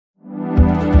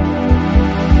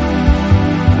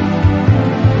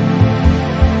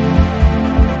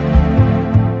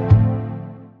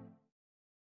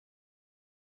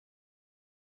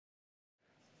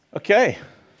Okay.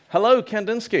 Hello,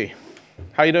 KanDDDinsky.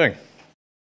 How are you doing?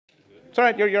 It's all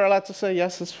right. You're allowed to say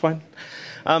yes. It's fine.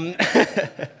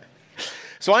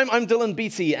 So I'm Dylan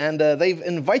Beattie, and they've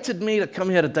invited me to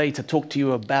come here today to talk to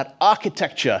you about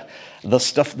architecture, the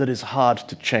stuff that is hard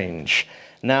to change.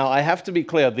 Now, I have to be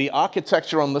clear. The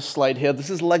architecture on this slide here,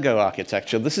 this is Lego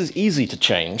architecture. This is easy to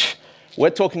change. We're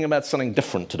talking about something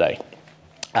different today.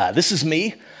 This is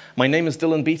me. My name is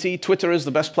Dylan Beattie. Twitter is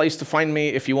the best place to find me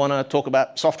if you want to talk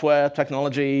about software,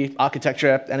 technology,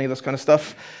 architecture, any of this kind of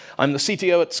stuff. I'm the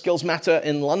CTO at Skills Matter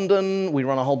in London. We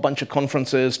run a whole bunch of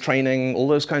conferences, training, all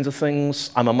those kinds of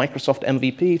things. I'm a Microsoft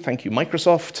MVP. Thank you,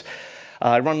 Microsoft.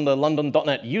 I run the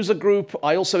London.NET user group.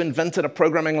 I also invented a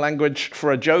programming language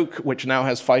for a joke, which now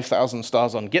has 5,000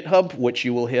 stars on GitHub, which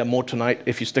you will hear more tonight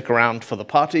if you stick around for the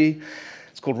party.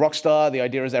 It's called Rockstar. The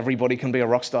idea is everybody can be a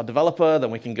Rockstar developer.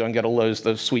 Then we can go and get all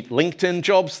those sweet LinkedIn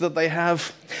jobs that they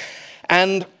have.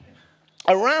 And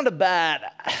around about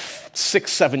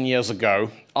 6-7 years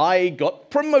ago, I got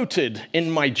promoted in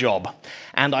my job.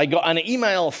 And I got an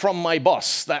email from my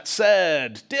boss that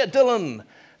said, "Dear Dylan,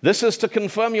 this is to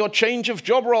confirm your change of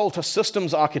job role to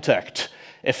systems architect,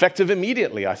 effective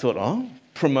immediately." I thought, oh,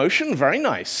 promotion, very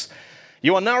nice.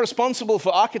 "You are now responsible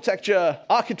for architecture,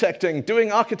 architecting,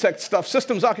 doing architect stuff,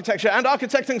 systems architecture, and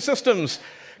architecting systems.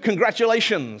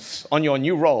 Congratulations on your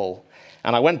new role."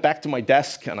 And I went back to my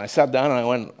desk, and I sat down, and I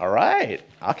went, all right,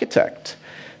 architect.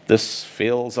 This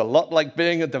feels a lot like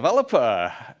being a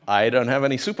developer. I don't have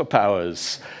any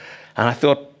superpowers. And I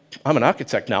thought, I'm an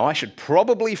architect now. I should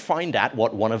probably find out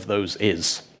what one of those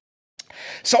is.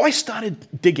 So I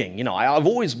started digging. You know,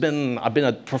 I've been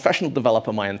a professional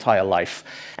developer my entire life,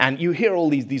 and you hear all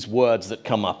these words that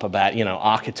come up about, you know,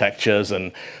 architectures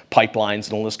and pipelines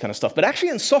and all this kind of stuff. But actually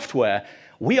in software,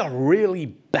 we are really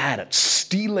bad at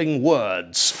stealing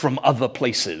words from other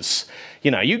places.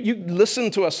 You know, you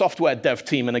listen to a software dev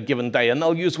team in a given day, and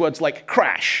they'll use words like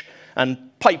crash and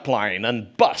pipeline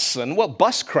and bus, and well,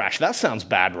 bus crash, that sounds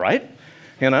bad, right?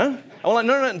 You know? And we're like,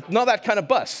 no, not that kind of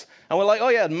bus. And we're like, oh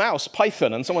yeah, mouse,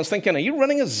 Python, and someone's thinking, are you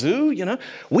running a zoo? You know,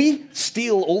 we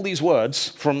steal all these words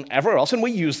from everywhere else, and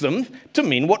we use them to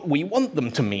mean what we want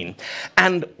them to mean.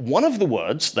 And one of the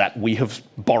words that we have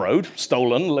borrowed,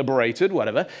 stolen, liberated,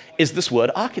 whatever, is this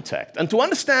word architect. And to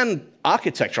understand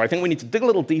architecture, I think we need to dig a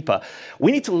little deeper.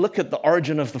 We need to look at the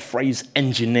origin of the phrase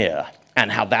engineer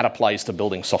and how that applies to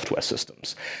building software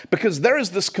systems. Because there is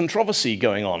this controversy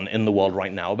going on in the world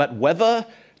right now about whether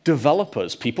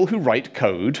developers, people who write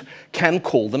code, can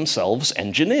call themselves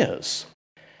engineers.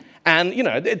 And, you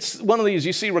know, it's one of these,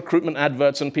 you see recruitment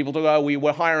adverts and people talk, oh,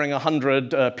 we're hiring 100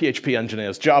 PHP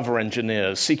engineers, Java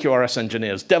engineers, CQRS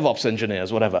engineers, DevOps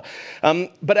engineers, whatever.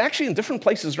 But actually in different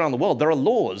places around the world, there are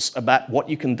laws about what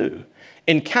you can do.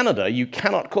 In Canada, you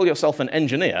cannot call yourself an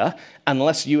engineer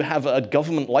unless you have a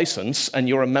government license and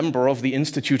you're a member of the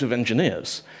Institute of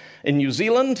Engineers. In New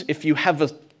Zealand, if you have a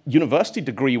university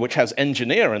degree which has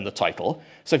engineer in the title.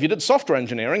 So if you did software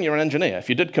engineering, you're an engineer. If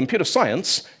you did computer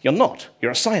science, you're not.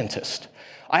 You're a scientist.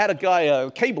 I had a guy,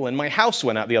 a cable in my house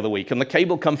went out the other week, and the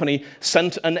cable company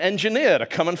sent an engineer to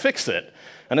come and fix it.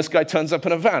 And this guy turns up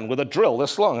in a van with a drill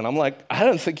this long, and I'm like, I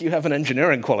don't think you have an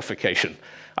engineering qualification.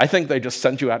 I think they just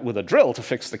sent you out with a drill to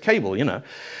fix the cable, you know.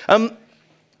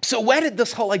 So where did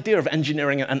this whole idea of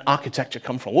engineering and architecture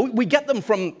come from? Well, we get them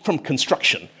from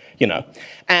construction. You know,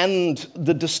 and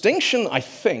the distinction, I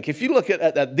think, if you look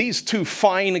at these two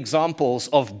fine examples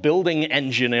of building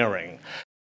engineering,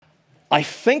 I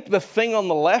think the thing on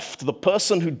the left, the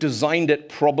person who designed it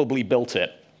probably built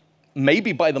it,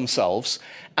 maybe by themselves.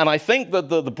 And I think that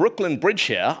the Brooklyn Bridge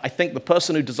here, I think the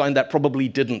person who designed that probably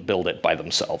didn't build it by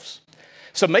themselves.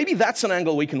 So maybe that's an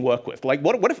angle we can work with. Like,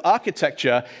 what if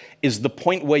architecture is the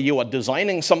point where you are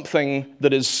designing something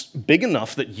that is big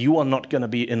enough that you are not going to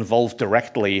be involved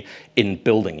directly in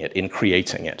building it, in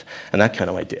creating it, and that kind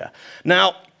of idea.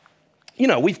 Now, you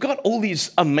know, we've got all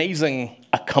these amazing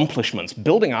accomplishments.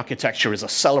 Building architecture is a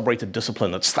celebrated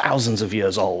discipline that's thousands of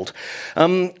years old.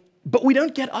 But we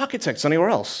don't get architects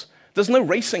anywhere else. There's no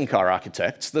racing car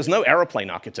architects, there's no aeroplane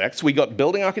architects. We got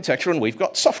building architecture and we've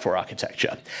got software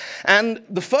architecture. And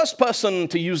the first person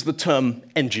to use the term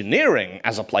engineering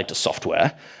as applied to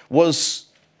software was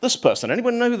this person.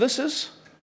 Anyone know who this is?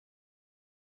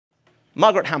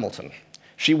 Margaret Hamilton.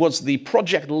 She was the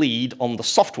project lead on the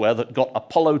software that got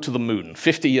Apollo to the moon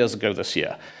 50 years ago this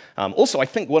year. Also, I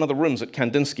think one of the rooms at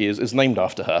KanDDDinsky is named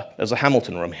after her. There's a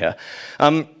Hamilton room here.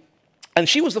 And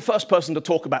she was the first person to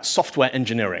talk about software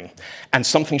engineering and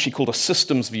something she called a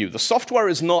systems view. The software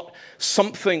is not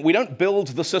something, we don't build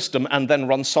the system and then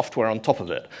run software on top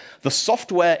of it. The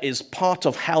software is part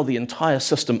of how the entire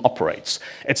system operates.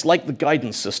 It's like the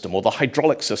guidance system or the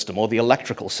hydraulic system or the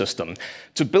electrical system.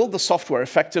 To build the software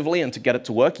effectively and to get it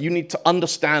to work, you need to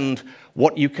understand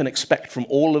what you can expect from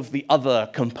all of the other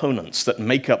components that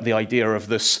make up the idea of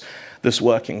this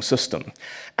working system.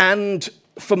 And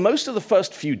for most of the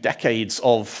first few decades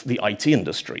of the IT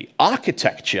industry,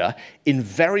 architecture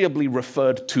invariably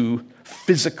referred to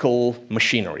physical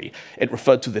machinery. It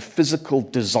referred to the physical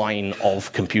design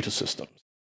of computer systems.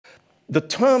 The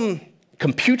term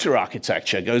computer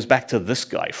architecture goes back to this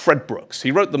guy, Fred Brooks.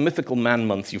 He wrote the mythical Man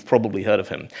Month. You've probably heard of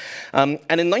him. And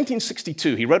in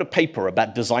 1962, he wrote a paper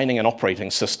about designing an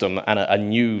operating system and a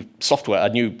new software, a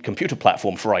new computer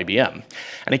platform for IBM.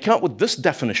 And he came up with this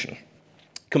definition.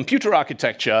 Computer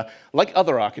architecture, like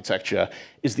other architecture,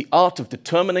 is the art of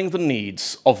determining the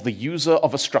needs of the user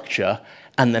of a structure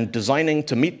and then designing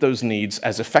to meet those needs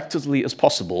as effectively as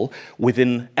possible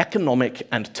within economic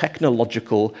and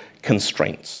technological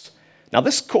constraints. Now,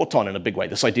 this caught on in a big way,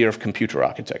 this idea of computer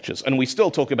architectures. And we still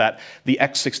talk about the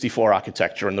x64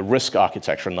 architecture and the RISC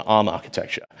architecture and the ARM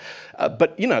architecture.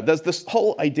 But, you know, there's this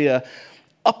whole idea,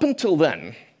 up until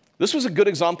then, this was a good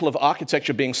example of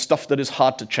architecture being stuff that is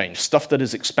hard to change, stuff that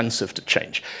is expensive to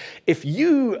change. If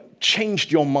you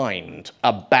changed your mind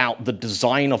about the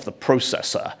design of the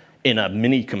processor in a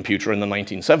mini computer in the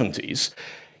 1970s,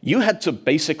 you had to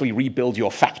basically rebuild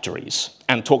your factories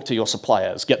and talk to your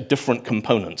suppliers, get different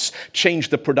components, change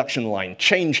the production line,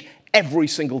 change every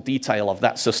single detail of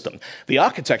that system. The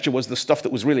architecture was the stuff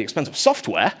that was really expensive.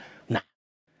 Software, nah.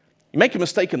 You make a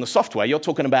mistake in the software, you're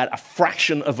talking about a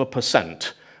fraction of a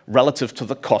percent relative to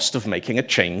the cost of making a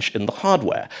change in the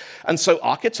hardware. And so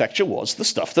architecture was the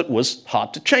stuff that was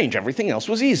hard to change. Everything else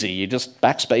was easy. You just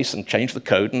backspace and change the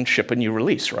code and ship a new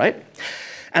release, right?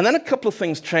 And then a couple of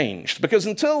things changed, because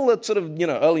until the sort of,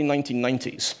 early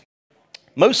 1990s,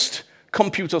 most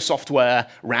computer software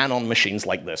ran on machines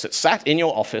like this. It sat in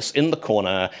your office in the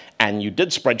corner, and you did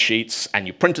spreadsheets, and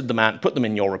you printed them out and put them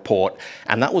in your report,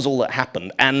 and that was all that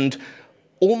happened. And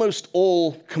almost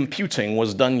all computing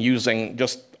was done using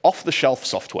just off-the-shelf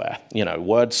software,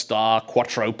 WordStar,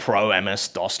 Quattro Pro,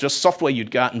 MS-DOS, just software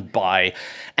you'd go out and buy,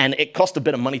 and it cost a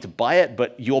bit of money to buy it,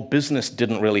 but your business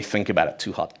didn't really think about it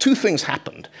too hard. Two things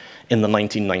happened in the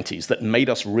 1990s that made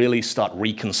us really start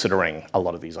reconsidering a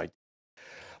lot of these ideas.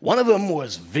 One of them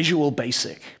was Visual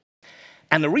Basic.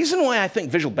 And the reason why I think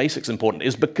Visual Basic is important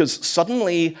is because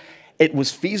suddenly it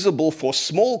was feasible for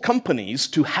small companies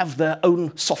to have their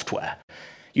own software.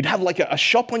 You'd have like a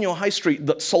shop on your high street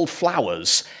that sold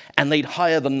flowers, and they'd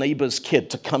hire the neighbor's kid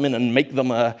to come in and make them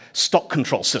a stock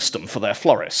control system for their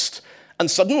florist.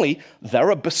 And suddenly, they're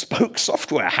a bespoke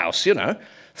software house,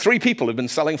 3 people who've been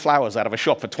selling flowers out of a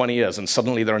shop for 20 years, and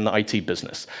suddenly they're in the IT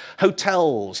business.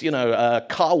 Hotels,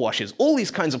 car washes, all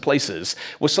these kinds of places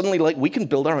were suddenly like, we can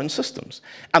build our own systems.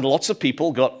 And lots of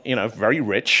people got, very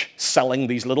rich selling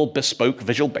these little bespoke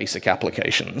Visual Basic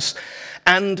applications.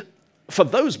 And for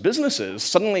those businesses,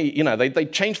 suddenly,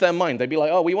 they'd change their mind. They'd be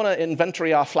like, oh, we want to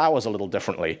inventory our flowers a little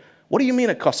differently. What do you mean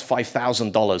it costs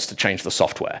 $5,000 to change the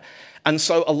software? And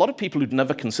so a lot of people who'd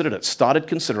never considered it started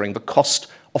considering the cost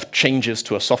of changes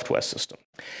to a software system.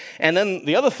 And then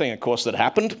the other thing, of course, that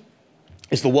happened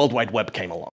is the World Wide Web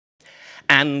came along.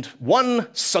 And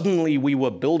suddenly we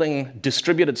were building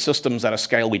distributed systems at a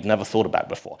scale we'd never thought about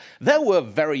before. There were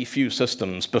very few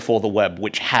systems before the web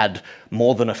which had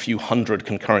more than a few hundred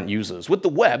concurrent users. With the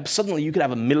web, suddenly you could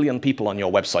have 1 million people on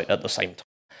your website at the same time.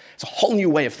 It's a whole new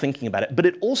way of thinking about it, but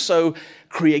it also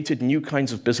created new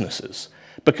kinds of businesses,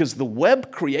 because the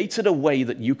web created a way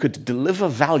that you could deliver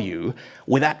value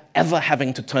without ever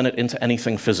having to turn it into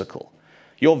anything physical.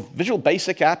 Your Visual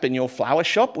Basic app in your flower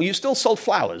shop, well, you still sold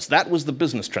flowers. That was the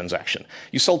business transaction.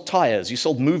 You sold tires, you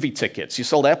sold movie tickets, you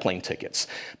sold airplane tickets.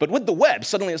 But with the web,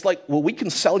 suddenly it's like, well, we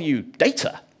can sell you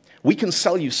data. We can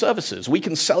sell you services. We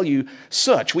can sell you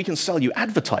search. We can sell you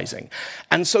advertising.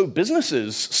 And so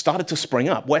businesses started to spring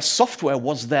up where software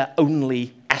was their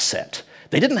only asset.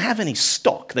 They didn't have any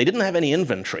stock. They didn't have any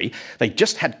inventory. They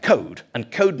just had code,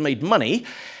 and code made money.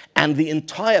 And the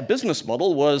entire business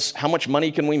model was, how much money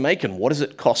can we make and what does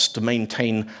it cost to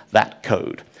maintain that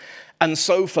code? And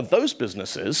so for those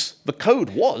businesses, the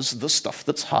code was the stuff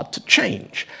that's hard to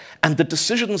change. And the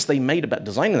decisions they made about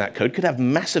designing that code could have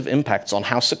massive impacts on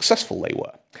how successful they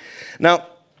were. Now,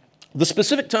 the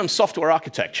specific term software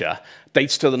architecture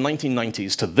dates to the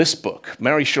 1990s, to this book,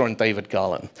 Mary Shaw and David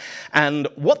Garland. And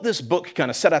what this book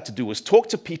kind of set out to do was talk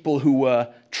to people who were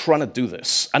trying to do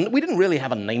this. And we didn't really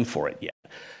have a name for it yet.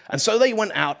 And so they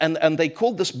went out and they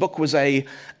called this book was an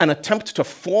attempt to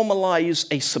formalize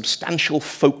a substantial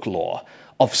folklore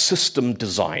of system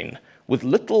design with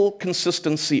little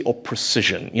consistency or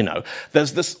precision. You know,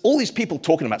 there's all these people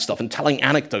talking about stuff and telling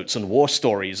anecdotes and war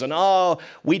stories, and oh,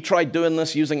 we tried doing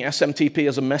this using SMTP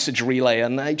as a message relay,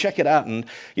 and they check it out, and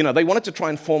you know, they wanted to try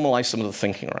and formalize some of the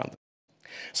thinking around it.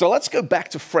 So let's go back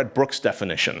to Fred Brooks'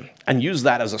 definition and use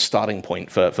that as a starting point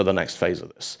for the next phase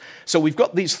of this. So we've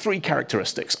got these three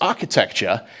characteristics: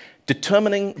 architecture,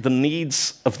 determining the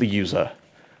needs of the user,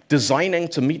 designing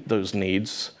to meet those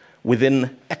needs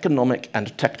within economic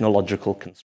and technological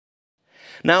constraints.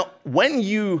 Now, when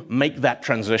you make that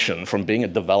transition from being a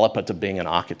developer to being an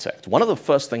architect, one of the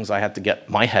first things I had to get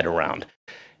my head around,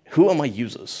 who are my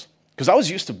users? Because I was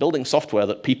used to building software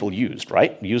that people used,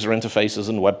 right? User interfaces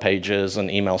and web pages and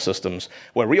email systems,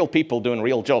 where real people doing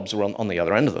real jobs were on the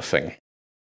other end of the thing.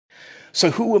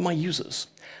 So who were my users?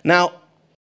 Now,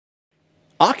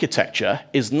 architecture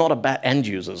is not about end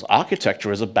users.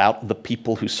 Architecture is about the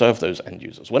people who serve those end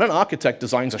users. When an architect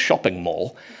designs a shopping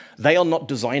mall, they are not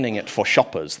designing it for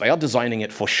shoppers. They are designing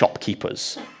it for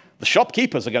shopkeepers. The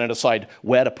shopkeepers are going to decide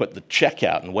where to put the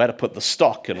checkout and where to put the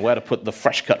stock and where to put the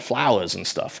fresh cut flowers and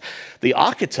stuff. The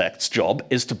architect's job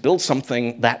is to build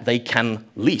something that they can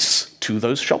lease to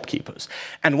those shopkeepers.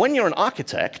 And when you're an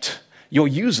architect, your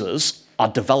users are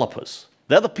developers.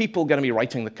 They're the people going to be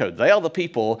writing the code. They are the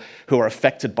people who are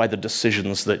affected by the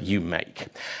decisions that you make.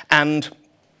 And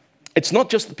it's not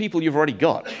just the people you've already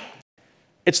got.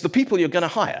 It's the people you're going to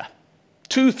hire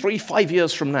 2, 3, 5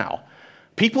 years from now.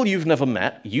 People you've never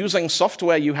met, using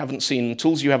software you haven't seen,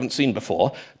 tools you haven't seen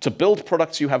before, to build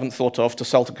products you haven't thought of, to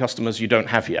sell to customers you don't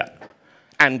have yet.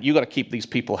 And you've got to keep these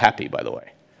people happy, by the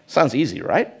way. Sounds easy,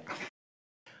 right?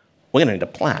 We're going to need a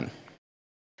plan.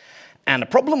 And the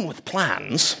problem with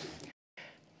plans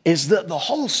is that the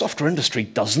whole software industry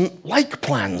doesn't like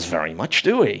plans very much,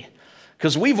 do we?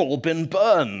 Because we've all been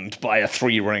burned by a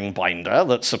 3-ring binder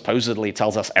that supposedly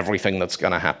tells us everything that's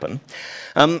going to happen.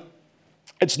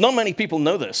 It's not many people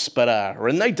know this, but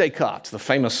René Descartes, the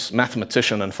famous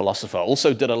mathematician and philosopher,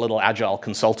 also did a little agile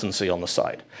consultancy on the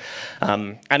side.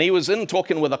 And he was in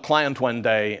talking with a client one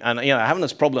day and having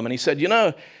this problem, and he said,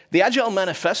 the Agile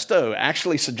Manifesto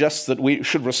actually suggests that we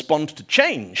should respond to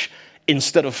change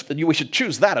instead of, we should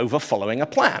choose that over following a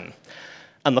plan.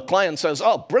 And the client says,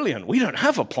 oh, brilliant, we don't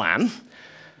have a plan.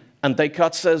 And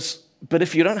Descartes says, but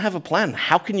if you don't have a plan,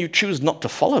 how can you choose not to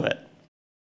follow it?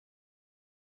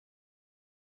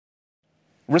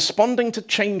 Responding to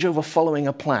change over following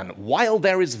a plan. While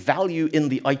there is value in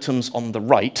the items on the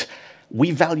right,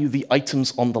 we value the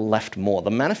items on the left more.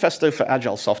 The Manifesto for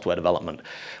Agile Software Development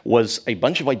was a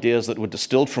bunch of ideas that were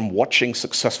distilled from watching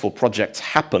successful projects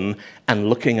happen and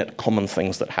looking at common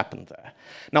things that happened there.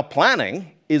 Now, planning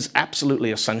is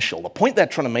absolutely essential. The point they're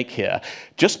trying to make here,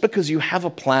 just because you have a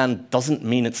plan doesn't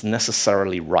mean it's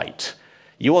necessarily right.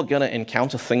 You are going to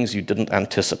encounter things you didn't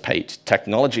anticipate.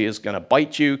 Technology is going to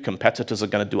bite you. Competitors are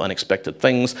going to do unexpected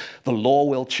things. The law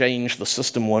will change. The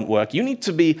system won't work. You need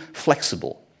to be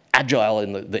flexible, agile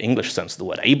in the English sense of the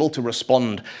word, able to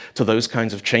respond to those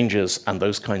kinds of changes and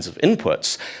those kinds of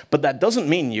inputs. But that doesn't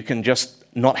mean you can just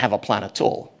not have a plan at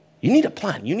all. You need a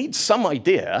plan. You need some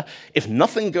idea. If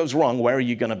nothing goes wrong, where are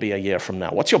you going to be a year from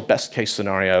now? What's your best case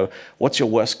scenario? What's your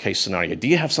worst case scenario? Do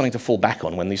you have something to fall back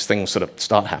on when these things sort of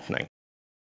start happening?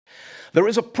 There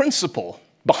is a principle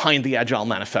behind the Agile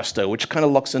Manifesto which kind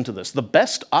of locks into this. The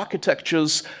best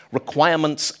architectures,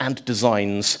 requirements, and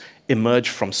designs emerge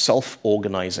from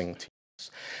self-organizing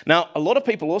teams. Now, a lot of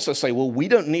people also say, well, we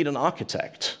don't need an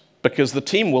architect because the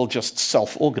team will just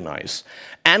self-organize.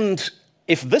 And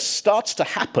if this starts to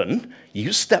happen,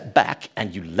 you step back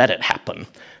and you let it happen.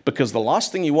 Because the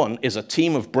last thing you want is a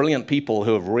team of brilliant people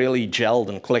who have really gelled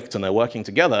and clicked and they're working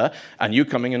together, and you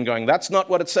coming and going, that's not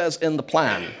what it says in the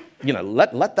plan.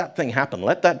 Let that thing happen.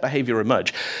 Let that behavior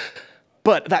emerge.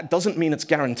 But that doesn't mean it's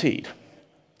guaranteed.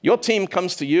 Your team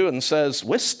comes to you and says,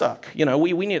 we're stuck.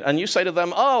 We need, and you say to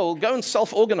them, oh, go and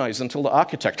self-organize until the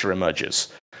architecture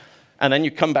emerges. And then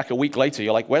you come back a week later,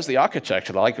 you're like, where's the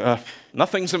architecture? They're like,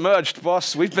 nothing's emerged,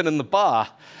 boss. We've been in the bar.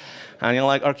 And you're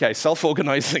like, okay,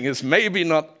 self-organizing is maybe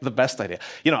not the best idea.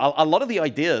 A lot of the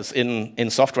ideas in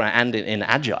software and in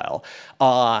Agile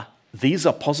are, these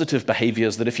are positive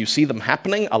behaviors that if you see them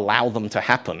happening, allow them to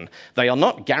happen. They are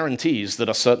not guarantees that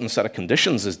a certain set of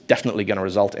conditions is definitely going to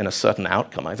result in a certain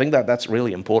outcome. I think that's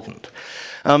really important.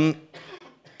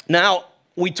 Now,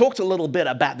 we talked a little bit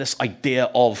about this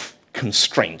idea of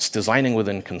constraints, designing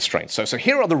within constraints. So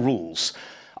here are the rules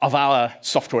of our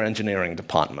software engineering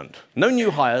department. No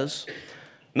new hires,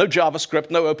 no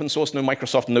JavaScript, no open source, no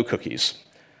Microsoft, no cookies,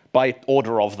 by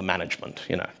order of the management.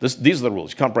 You know, these are the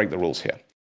rules. You can't break the rules here.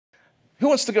 Who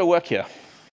wants to go work here?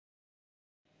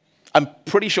 I'm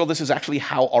pretty sure this is actually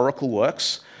how Oracle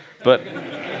works, but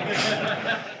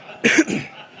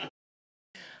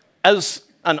as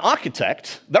an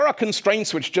architect, there are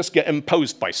constraints which just get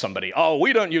imposed by somebody. Oh,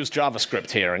 we don't use JavaScript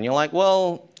here. And you're like,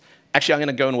 well, actually, I'm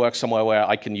going to go and work somewhere where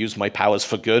I can use my powers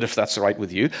for good, if that's all right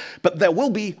with you. But there will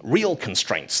be real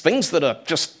constraints, things that are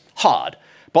just hard.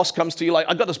 Boss comes to you like,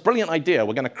 I've got this brilliant idea.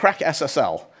 We're going to crack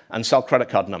SSL and sell credit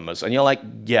card numbers. And you're like,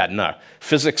 yeah, no.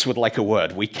 Physics would like a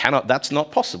word. We cannot. That's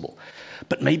not possible.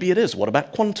 But maybe it is. What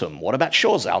about quantum? What about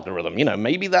Shor's algorithm? You know,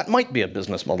 maybe that might be a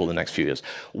business model in the next few years.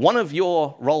 One of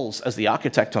your roles as the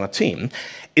architect on a team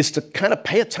is to kind of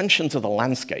pay attention to the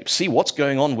landscape, see what's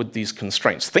going on with these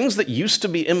constraints. Things that used to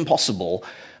be impossible,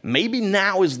 maybe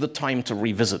now is the time to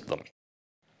revisit them.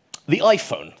 The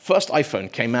iPhone, first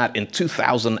iPhone came out in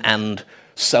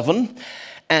 2007.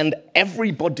 And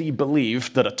everybody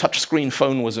believed that a touchscreen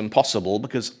phone was impossible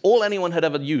because all anyone had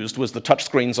ever used was the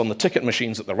touchscreens on the ticket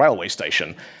machines at the railway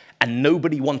station. And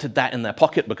nobody wanted that in their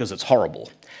pocket because it's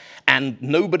horrible. And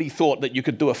nobody thought that you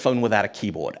could do a phone without a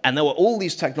keyboard. And there were all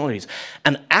these technologies.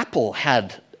 And Apple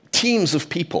had teams of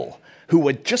people who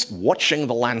were just watching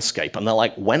the landscape. And they're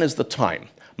like, when is the time?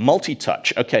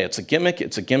 Multi-touch. Okay, it's a gimmick,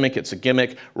 it's a gimmick, it's a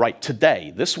gimmick. Right,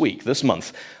 today, this week, this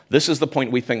month, this is the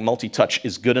point we think multi-touch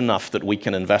is good enough that we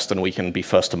can invest and we can be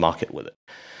first to market with it.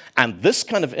 And this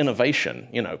kind of innovation,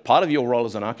 you know, part of your role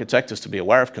as an architect is to be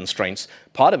aware of constraints.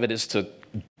 Part of it is to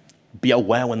be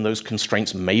aware when those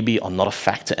constraints maybe are not a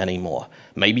factor anymore.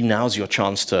 Maybe now's your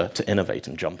chance to innovate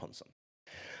and jump on something.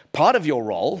 Part of your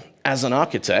role as an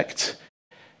architect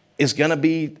is going to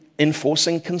be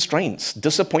enforcing constraints,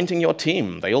 disappointing your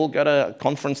team. They all go to a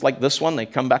conference like this one, they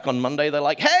come back on Monday, they're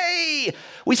like, hey,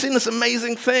 we've seen this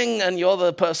amazing thing, and you're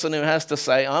the person who has to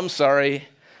say, I'm sorry,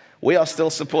 we are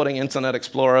still supporting Internet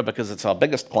Explorer because it's our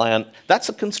biggest client. That's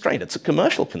a constraint. It's a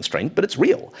commercial constraint, but it's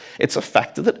real. It's a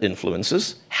factor that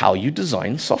influences how you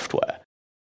design software.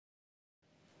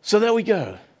 So there we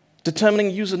go,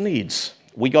 determining user needs.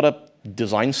 We got to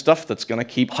design stuff that's going to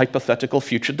keep hypothetical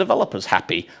future developers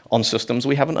happy on systems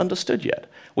we haven't understood yet.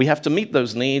 We have to meet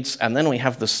those needs, and then we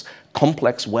have this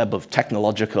complex web of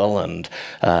technological and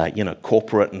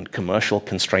corporate and commercial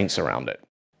constraints around it.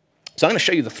 So I'm going to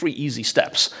show you the 3 easy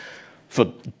steps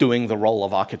for doing the role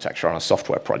of architecture on a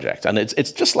software project. And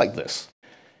it's just like this.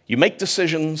 You make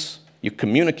decisions, you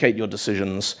communicate your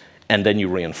decisions, and then you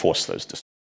reinforce those decisions.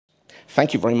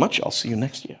 Thank you very much. I'll see you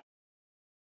next year.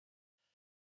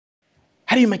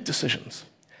 How do you make decisions?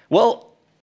 Well,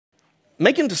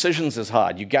 making decisions is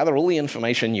hard. You gather all the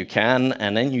information you can,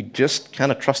 and then you just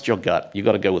kind of trust your gut. You've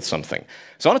got to go with something.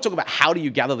 So I want to talk about how do you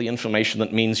gather the information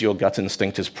that means your gut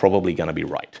instinct is probably going to be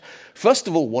right. First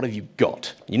of all, what have you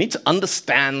got? You need to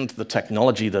understand the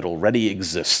technology that already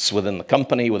exists within the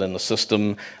company, within the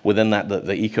system, within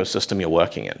the ecosystem you're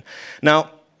working in.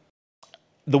 Now,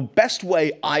 the best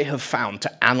way I have found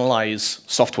to analyze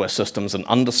software systems and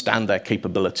understand their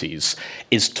capabilities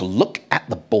is to look at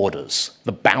the borders,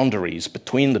 the boundaries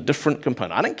between the different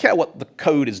components. I don't care what the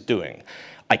code is doing.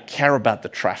 I care about the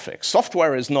traffic.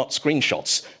 Software is not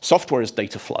screenshots. Software is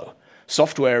data flow.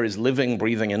 Software is living,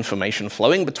 breathing information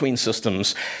flowing between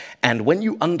systems. And when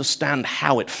you understand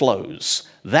how it flows,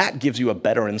 that gives you a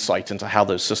better insight into how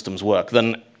those systems work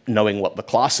than knowing what the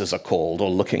classes are called or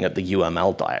looking at the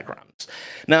UML diagrams.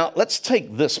 Now, let's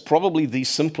take this, probably the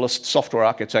simplest software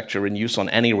architecture in use on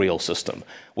any real system.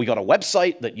 We got a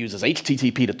website that uses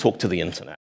HTTP to talk to the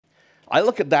internet. I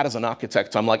look at that as an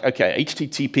architect. I'm like, okay,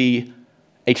 HTTPS,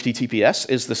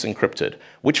 is this encrypted?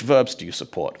 Which verbs do you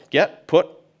support? Get, put,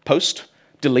 post,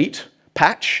 delete,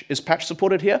 patch. Is patch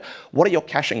supported here? What are your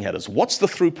caching headers? What's the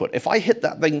throughput? If I hit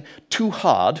that thing too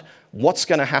hard, what's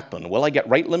going to happen? Will I get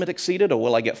rate limit exceeded, or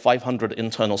will I get 500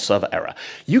 internal server error?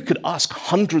 You could ask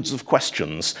hundreds of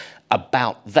questions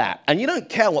about that, and you don't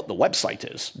care what the website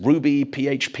is. Ruby,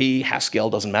 PHP, Haskell,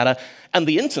 doesn't matter. And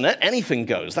the internet, anything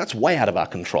goes. That's way out of our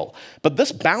control. But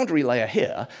this boundary layer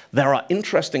here, there are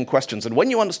interesting questions, and when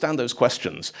you understand those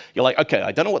questions, you're like, okay,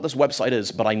 I don't know what this website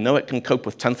is, but I know it can cope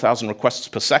with 10,000 requests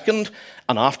per second,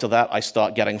 and after that, I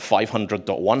start getting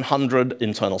 500.100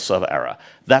 internal server error.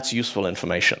 That's useful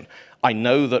information. I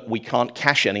know that we can't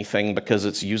cache anything because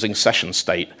it's using session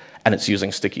state and it's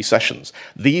using sticky sessions.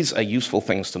 These are useful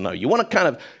things to know. You want to kind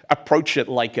of approach it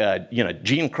like,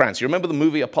 Gene Kranz. You remember the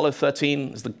movie Apollo 13?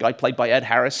 It's the guy played by Ed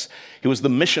Harris. He was the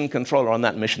mission controller on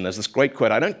that mission. There's this great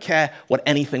quote, "I don't care what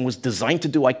anything was designed to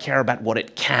do, I care about what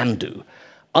it can do."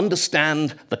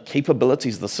 Understand the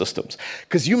capabilities of the systems.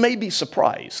 Because you may be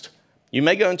surprised. You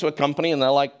may go into a company and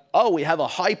they're like, "Oh, we have a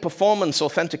high-performance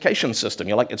authentication system."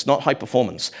 You're like, "It's not high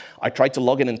performance. I tried to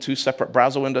log in 2 separate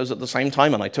browser windows at the same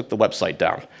time and I took the website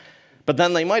down." But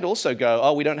then they might also go,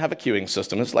 "Oh, we don't have a queuing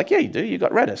system." It's like, "Yeah, you do. You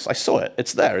got Redis. I saw it.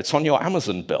 It's there. It's on your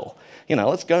Amazon bill.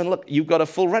 Let's go and look. You've got a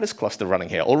full Redis cluster running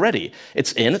here already.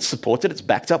 It's in, it's supported, it's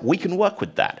backed up. We can work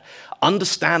with that."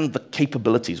 Understand the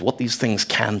capabilities, what these things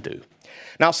can do.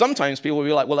 Now, sometimes people will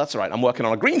be like, "Well, that's all right. I'm working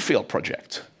on a greenfield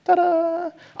project.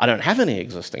 Ta-da! I don't have any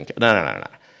existing." No.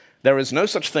 There is no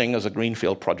such thing as a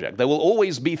greenfield project. There will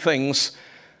always be things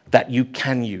that you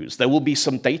can use. There will be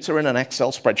some data in an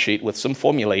Excel spreadsheet with some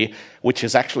formulae, which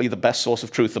is actually the best source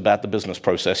of truth about the business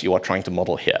process you are trying to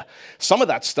model here. Some of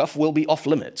that stuff will be off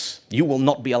limits. You will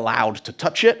not be allowed to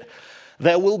touch it.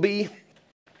 There will be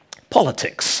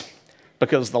politics.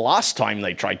 Because the last time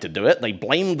they tried to do it, they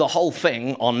blamed the whole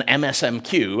thing on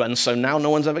MSMQ, and so now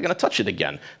no one's ever going to touch it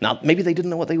again. Now, maybe they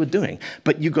didn't know what they were doing,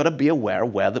 but you've got to be aware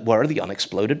where are the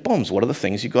unexploded bombs? What are the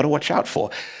things you've got to watch out for?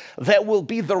 There will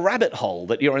be the rabbit hole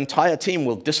that your entire team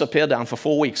will disappear down for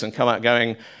 4 weeks and come out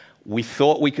going, "We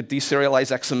thought we could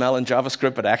deserialize XML and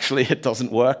JavaScript, but actually it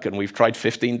doesn't work, and we've tried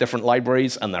 15 different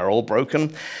libraries, and they're all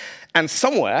broken." And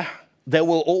somewhere, there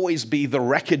will always be the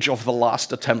wreckage of the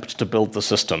last attempt to build the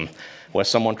system, where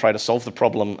someone tried to solve the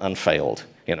problem and failed.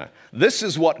 This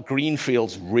is what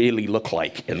greenfields really look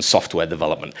like in software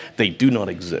development. They do not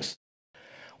exist.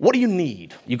 What do you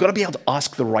need? You've got to be able to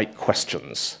ask the right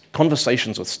questions.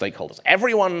 Conversations with stakeholders.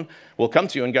 Everyone will come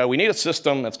to you and go, "We need a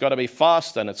system that's got to be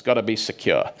fast and it's got to be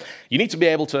secure." You need to be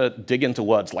able to dig into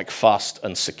words like fast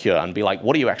and secure and be like,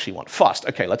 what do you actually want? Fast.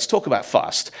 Okay, let's talk about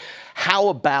fast. How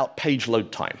about page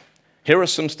load time? Here are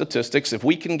some statistics. If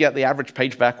we can get the average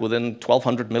page back within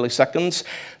 1,200 milliseconds,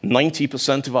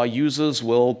 90% of our users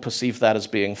will perceive that as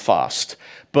being fast.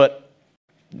 But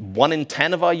 1 in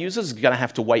 10 of our users is going to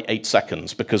have to wait 8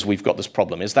 seconds because we've got this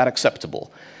problem. Is that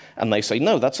acceptable? And they say,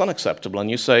 "No, that's unacceptable."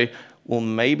 And you say, "Well,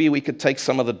 maybe we could take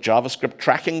some of the JavaScript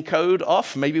tracking code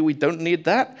off. Maybe we don't need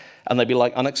that." And they'd be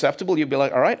like, "Unacceptable." You'd be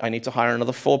like, "All right, I need to hire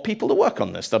another 4 people to work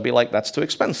on this." They'll be like, "That's too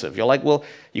expensive." You're like, "Well,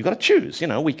 you've got to choose.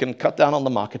 We can cut down on the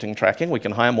marketing tracking, we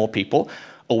can hire more people,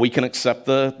 or we can accept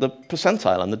the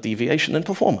percentile and the deviation in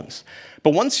performance."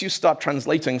 But once you start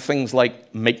translating things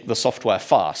like make the software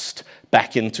fast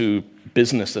back into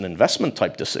business and investment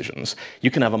type decisions,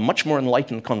 you can have a much more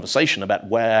enlightened conversation about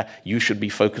where you should be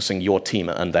focusing your team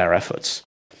and their efforts.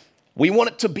 We want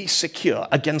it to be secure.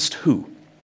 Against who?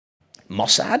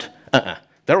 Mossad?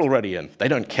 They're already in. They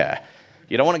don't care.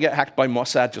 You don't want to get hacked by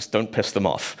Mossad, just don't piss them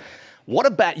off. What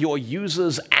about your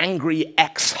user's angry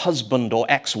ex-husband or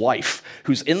ex-wife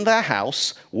who's in their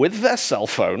house with their cell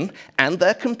phone and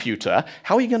their computer?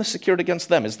 How are you going to secure it against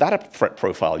them? Is that a threat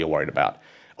profile you're worried about?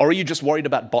 Or are you just worried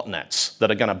about botnets that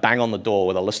are going to bang on the door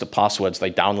with a list of passwords they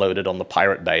downloaded on the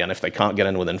Pirate Bay, and if they can't get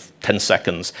in within 10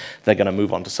 seconds, they're going to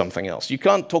move on to something else? You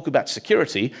can't talk about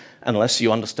security unless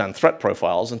you understand threat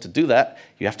profiles, and to do that,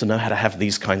 you have to know how to have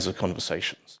these kinds of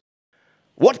conversations.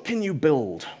 What can you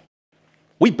build?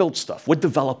 We build stuff. We're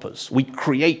developers. We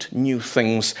create new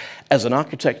things. As an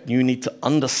architect, you need to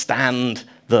understand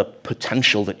the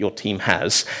potential that your team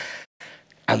has.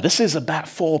 And this is about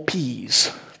 4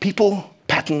 Ps. People,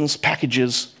 patterns,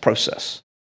 packages, process.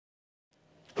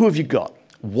 Who have you got?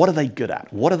 What are they good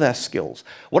at? What are their skills?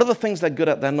 What are the things they're good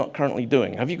at they're not currently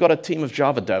doing? Have you got a team of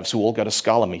Java devs who all go to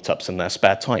Scala meetups in their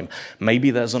spare time?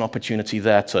 Maybe there's an opportunity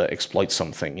there to exploit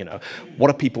something. What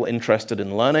are people interested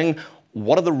in learning?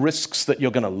 What are the risks that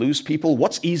you're going to lose people?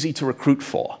 What's easy to recruit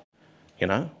for?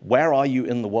 Where are you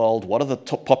in the world? What are the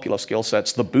top popular skill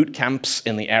sets? The boot camps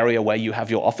in the area where you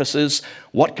have your offices,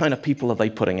 what kind of people are they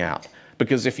putting out?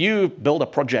 Because if you build a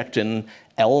project in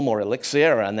Elm or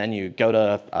Elixir and then you go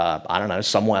to,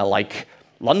 somewhere like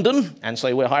London and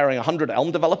say we're hiring 100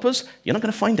 Elm developers, you're not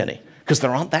going to find any because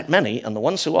there aren't that many, and the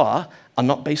ones who are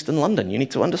not based in London. You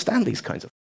need to understand these kinds of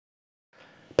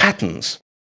patterns.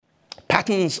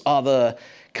 Patterns are the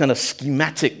kind of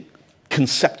schematic,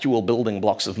 conceptual building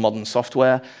blocks of modern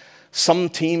software. Some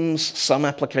teams, some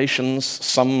applications,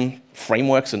 some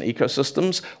frameworks and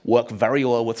ecosystems work very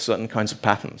well with certain kinds of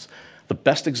patterns. The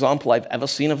best example I've ever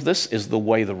seen of this is the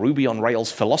way the Ruby on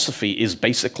Rails philosophy is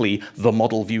basically the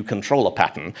model view controller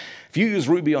pattern. If you use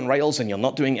Ruby on Rails and you're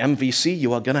not doing MVC,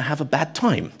 you are going to have a bad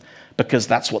time. because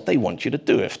that's what they want you to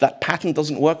do. If that pattern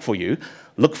doesn't work for you,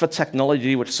 look for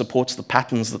technology which supports the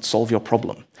patterns that solve your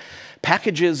problem.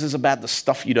 Packages is about the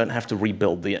stuff you don't have to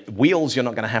rebuild. The wheels you're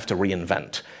not going to have to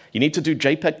reinvent. You need to do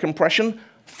JPEG compression,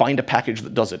 find a package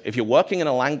that does it. If you're working in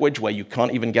a language where you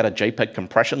can't even get a JPEG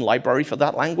compression library for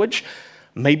that language,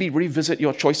 maybe revisit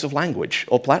your choice of language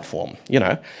or platform,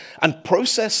 And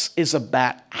process is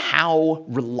about how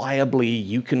reliably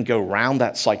you can go around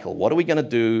that cycle. What are we going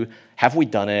to do? Have we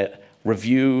done it?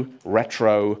 Review,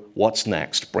 retro, what's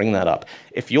next? Bring that up.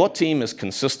 If your team is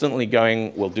consistently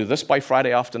going, we'll do this by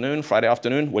Friday afternoon,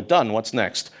 we're done, what's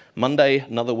next? Monday,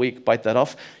 another week, bite that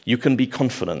off, you can be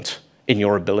confident in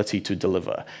your ability to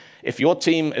deliver. If your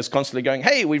team is constantly going,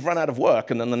 hey, we've run out of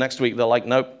work, and then the next week they're like,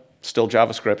 nope, still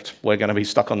JavaScript, we're going to be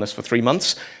stuck on this for 3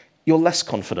 months, you're less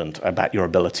confident about your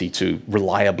ability to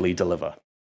reliably deliver.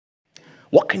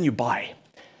 What can you buy?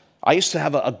 I used to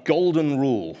have a golden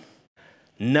rule.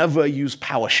 Never use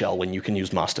PowerShell when you can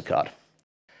use MasterCard.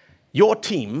 Your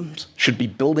teams should be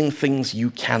building things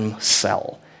you can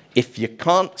sell. If you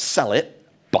can't sell it,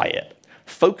 buy it.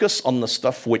 Focus on the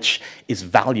stuff which is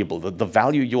valuable, the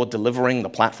value you're delivering, the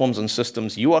platforms and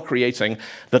systems you are creating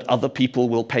that other people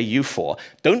will pay you for.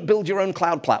 Don't build your own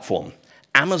cloud platform.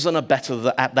 Amazon are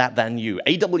better at that than you.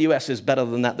 AWS is better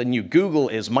than that than you. Google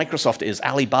is, Microsoft is,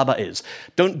 Alibaba is.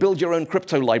 Don't build your own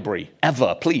crypto library,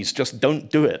 ever. Please, just don't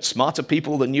do it. Smarter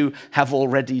people than you have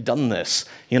already done this,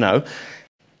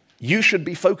 You should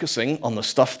be focusing on the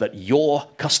stuff that your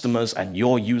customers and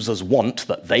your users want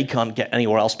that they can't get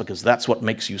anywhere else because that's what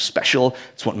makes you special,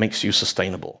 it's what makes you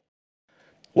sustainable.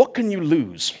 What can you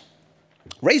lose?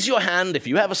 Raise your hand if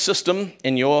you have a system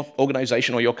in your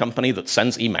organization or your company that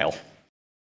sends email.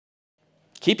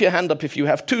 Keep your hand up if you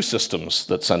have 2 systems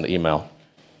that send email.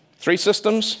 3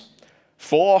 systems?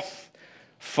 4?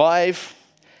 5?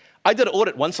 I did an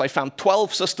audit once. I found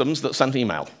 12 systems that sent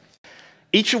email.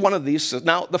 Each one of these,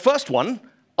 now the first one,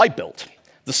 I built.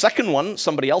 The second one,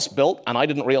 somebody else built, and I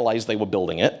didn't realize they were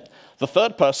building it. The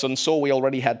third person saw we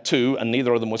already had 2, and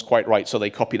neither of them was quite right, so they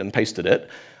copied and pasted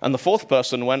it. And the fourth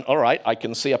person went, all right, I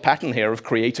can see a pattern here of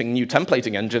creating new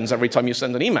templating engines every time you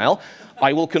send an email.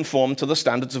 I will conform to the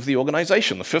standards of the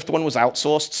organization. The fifth one was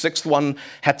outsourced. Sixth one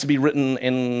had to be written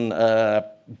in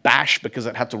Bash because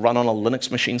it had to run on a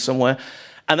Linux machine somewhere.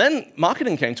 And then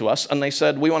marketing came to us, and they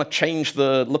said, we want to change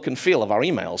the look and feel of our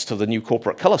emails to the new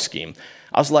corporate color scheme.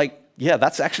 I was like, yeah,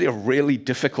 that's actually a really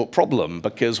difficult problem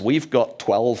because we've got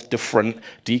 12 different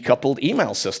decoupled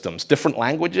email systems, different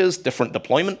languages, different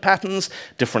deployment patterns,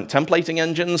 different templating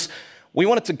engines. We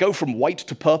wanted to go from white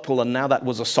to purple, and now that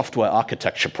was a software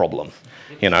architecture problem,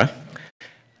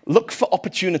 Look for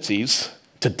opportunities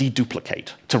to deduplicate,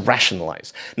 to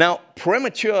rationalize. Now,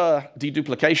 premature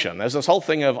deduplication, there's this whole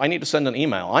thing of, I need to send an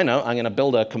email. I know, I'm going to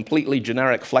build a completely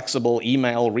generic, flexible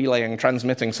email relaying,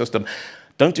 transmitting system.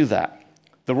 Don't do that.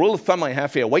 The rule of thumb I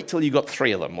have here, wait till you got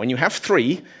 3 of them. When you have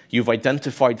 3, you've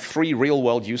identified 3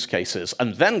 real-world use cases,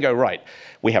 and then go, right,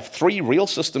 we have 3 real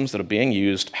systems that are being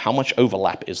used. How much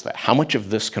overlap is there? How much of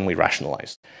this can we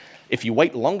rationalize? If you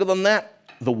wait longer than that,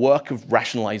 the work of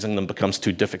rationalizing them becomes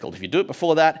too difficult. If you do it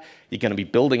before that, you're going to be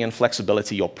building in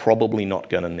flexibility you're probably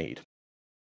not going to need.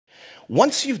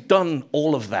 Once you've done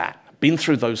all of that, been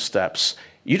through those steps,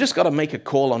 you just got to make a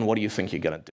call on what do you think you're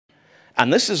going to do.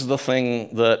 And this is the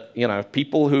thing that,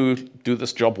 people who do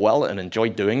this job well and enjoy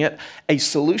doing it, a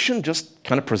solution just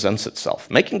kind of presents itself.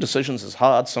 Making decisions is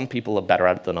hard. Some people are better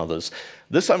at it than others.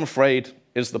 This, I'm afraid,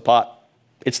 is the part.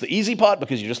 It's the easy part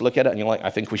because you just look at it and you're like,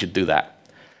 I think we should do that.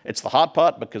 It's the hard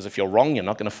part because if you're wrong, you're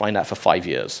not going to find out for 5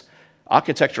 years.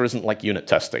 Architecture isn't like unit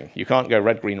testing. You can't go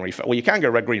red, green, refactor. Well, you can go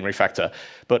red, green, refactor,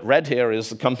 but red here is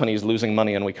the company's losing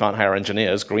money and we can't hire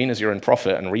engineers. Green is you're in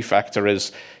profit, and refactor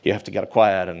is you have to get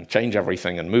acquired and change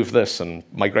everything and move this and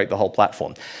migrate the whole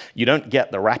platform. You don't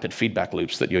get the rapid feedback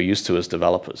loops that you're used to as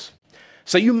developers.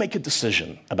 So you make a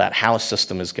decision about how a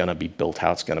system is going to be built,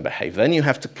 how it's going to behave. Then you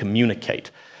have to communicate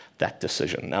that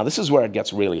decision. Now, this is where it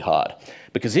gets really hard,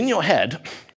 because in your head,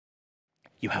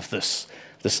 you have this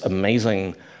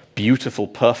amazing, beautiful,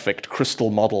 perfect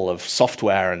crystal model of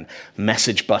software and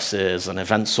message buses and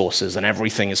event sources, and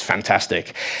everything is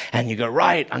fantastic. And you go,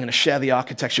 right, I'm going to share the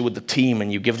architecture with the team,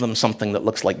 and you give them something that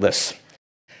looks like this.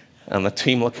 And the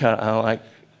team look at it and like,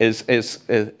 is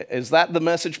that the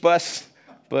message bus?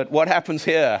 But what happens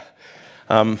here?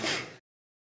 The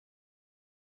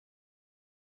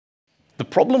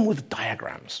problem with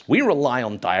diagrams, we rely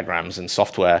on diagrams in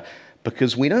software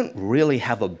because we don't really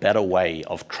have a better way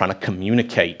of trying to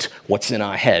communicate what's in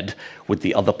our head with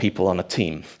the other people on a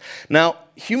team. Now,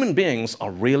 human beings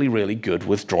are really, really good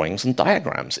with drawings and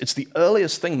diagrams. It's the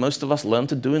earliest thing most of us learn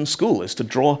to do in school, is to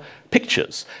draw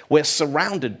pictures. We're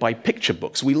surrounded by picture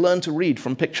books. We learn to read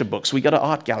from picture books. We go to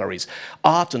art galleries.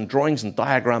 Art and drawings and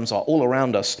diagrams are all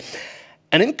around us.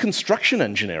 And in construction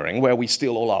engineering, where we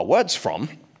steal all our words from,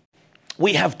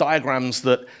 we have diagrams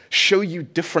that show you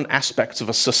different aspects of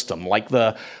a system, like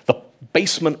the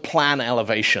basement plan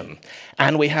elevation,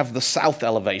 and we have the south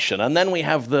elevation, and then we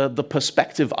have the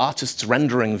perspective artist's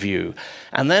rendering view,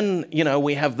 and then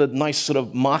we have the nice sort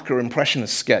of marker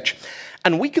impressionist sketch.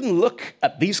 And we can look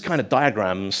at these kind of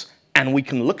diagrams, and we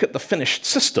can look at the finished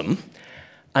system,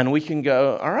 and we can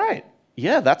go, all right,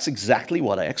 yeah, that's exactly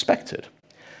what I expected.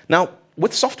 Now,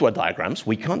 with software diagrams,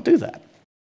 we can't do that.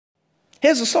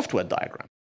 Here's a software diagram.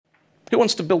 Who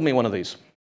wants to build me one of these?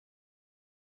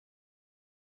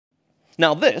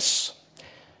 Now this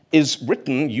is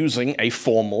written using a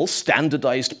formal,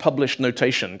 standardized, published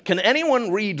notation. Can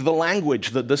anyone read the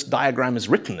language that this diagram is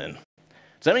written in?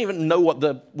 Does anyone even know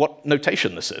what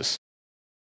notation this is?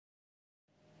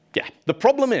 Yeah, the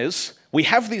problem is we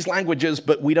have these languages,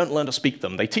 but we don't learn to speak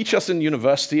them. They teach us in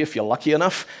university, if you're lucky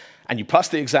enough, and you pass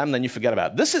the exam, then you forget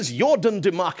about it. This is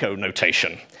Jordan-DeMarco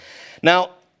notation.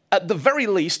 Now, at the very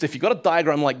least, if you've got a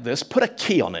diagram like this, put a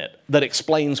key on it that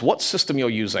explains what system you're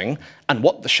using and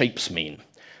what the shapes mean.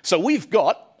 So we've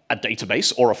got a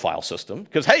database or a file system,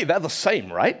 because, hey, they're the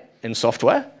same, right, in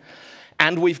software?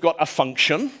 And we've got a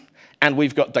function, and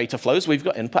we've got data flows, we've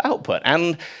got input-output.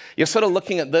 And you're sort of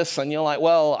looking at this, and you're like,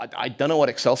 well, I don't know what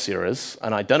Excelsior is,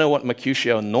 and I don't know what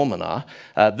Mercutio and Norman are.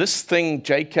 This thing,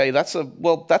 JK, that's a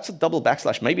double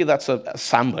backslash. Maybe that's a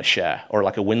Samba share, or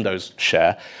like a Windows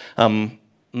share.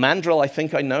 Mandrill, I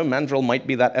think I know. Mandrill might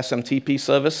be that SMTP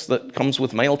service that comes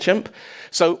with MailChimp.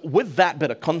 So with that bit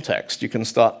of context, you can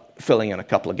start filling in a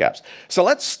couple of gaps. So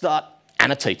let's start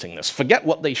annotating this. Forget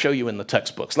what they show you in the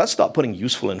textbooks. Let's start putting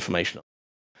useful information.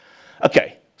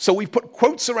 Okay, so we've put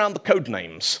quotes around the code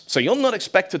names. So you're not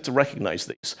expected to recognize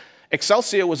these.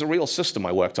 Excelsior was a real system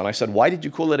I worked on. I said, why did you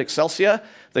call it Excelsior?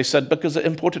 They said, because it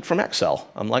imported from Excel.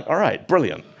 I'm like, all right,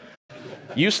 brilliant.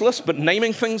 Useless, but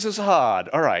naming things is hard.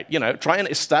 All right, try and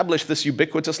establish this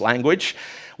ubiquitous language.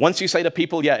 Once you say to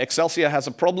people, yeah, Excelsior has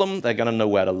a problem, they're going to know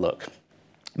where to look.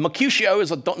 Mercutio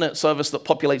is a .NET service that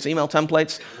populates email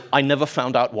templates. I never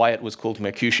found out why it was called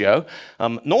Mercutio.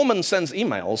 Norman sends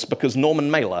emails because Norman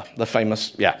Mailer, the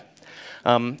famous, yeah.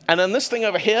 And then this thing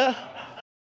over here,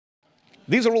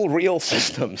 these are all real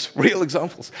systems, real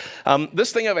examples.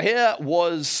 This thing over here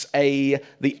was the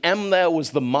M there was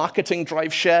the marketing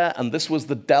drive share, and this was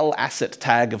the Dell asset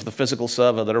tag of the physical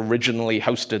server that originally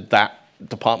hosted that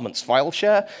department's file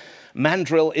share.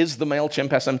 Mandrill is the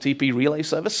MailChimp SMTP relay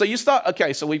service. So you start,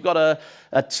 okay, so we've got a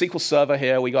SQL server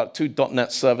here, we got two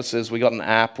 .NET services, we got an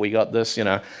app, we got this,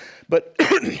 But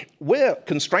we're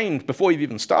constrained before we've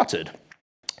even started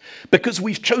because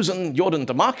we've chosen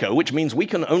Jordan-DeMarco, which means we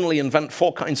can only invent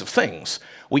 4 kinds of things.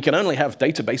 We can only have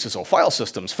databases or file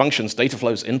systems, functions, data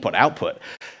flows, input, output.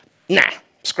 Nah,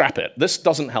 scrap it. This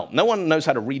doesn't help. No one knows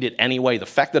how to read it anyway. The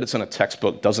fact that it's in a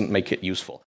textbook doesn't make it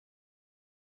useful.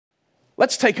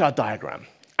 Let's take our diagram,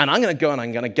 and I'm going to go and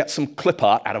I'm going to get some clip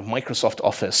art out of Microsoft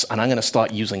Office, and I'm going to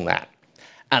start using that.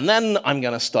 And then I'm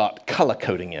going to start color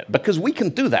coding it, because we can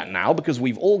do that now, because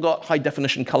we've all got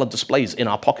high-definition color displays in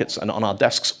our pockets and on our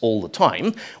desks all the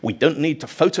time. We don't need to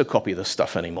photocopy this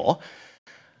stuff anymore.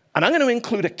 And I'm going to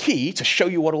include a key to show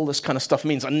you what all this kind of stuff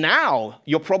means. And now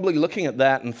you're probably looking at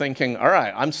that and thinking, all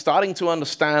right, I'm starting to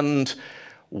understand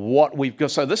what we've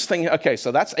got. So this thing, okay, so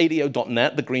that's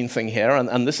ADO.NET, the green thing here,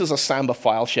 and this is a Samba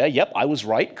file share. Yep, I was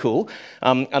right, cool.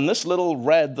 And this little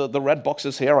red, the red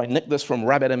boxes here, I nicked this from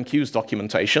RabbitMQ's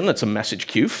documentation. It's a message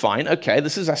queue, fine, okay,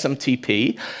 this is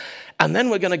SMTP. And then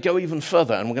we're going to go even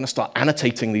further, and we're going to start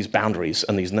annotating these boundaries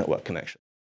and these network connections.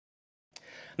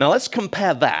 Now let's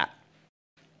compare that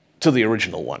to the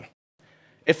original one.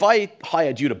 If I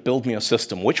hired you to build me a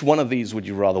system, which one of these would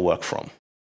you rather work from?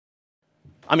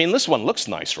 I mean, this one looks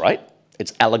nice, right?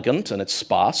 It's elegant, and it's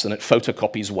sparse, and it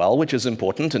photocopies well, which is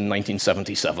important in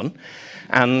 1977.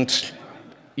 And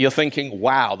you're thinking,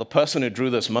 wow, the person who drew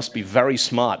this must be very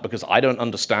smart, because I don't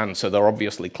understand, so they're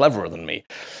obviously cleverer than me.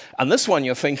 And this one,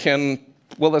 you're thinking,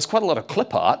 well, there's quite a lot of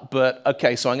clip art, but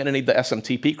okay, so I'm going to need the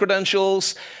SMTP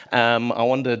credentials. I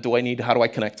wonder, how do I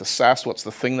connect to SAS? What's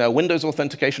the thing there? Windows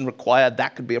authentication required.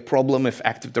 That could be a problem if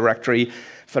Active Directory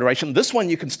Federation. This one,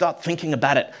 you can start thinking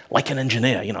about it like an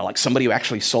engineer, like somebody who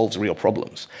actually solves real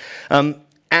problems.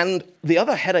 And the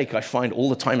other headache I find all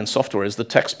the time in software is the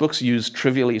textbooks use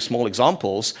trivially small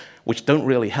examples which don't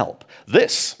really help.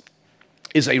 This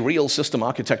is a real system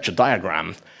architecture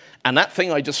diagram, and that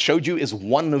thing I just showed you is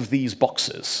one of these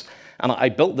boxes. And I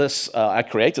built this, I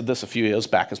created this a few years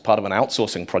back as part of an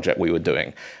outsourcing project we were doing.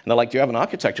 And they're like, do you have an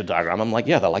architecture diagram? I'm like,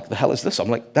 yeah. They're like, the hell is this? I'm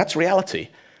like, that's reality.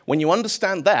 When you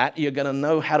understand that, you're going to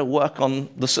know how to work on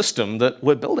the system that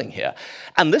we're building here.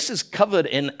 And this is covered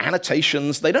in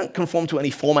annotations. They don't conform to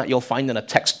any format you'll find in a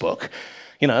textbook.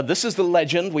 You know, this is the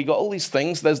legend. We got all these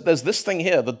things. There's this thing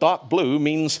here. The dark blue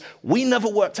means we never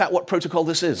worked out what protocol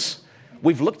this is.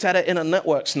 We've looked at it in a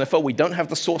network sniffer. We don't have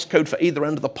the source code for either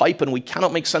end of the pipe, and we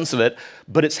cannot make sense of it,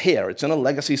 but it's here. It's in a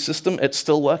legacy system. It's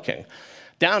still working.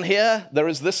 Down here, there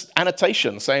is this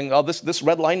annotation saying, oh, this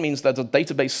red line means there's a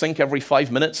database sync every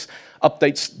 5 minutes,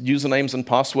 updates usernames and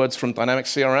passwords from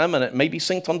Dynamics CRM, and it may be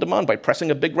synced on demand by pressing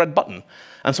a big red button.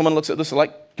 And someone looks at this and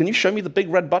like, can you show me the big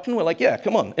red button? We're like, yeah,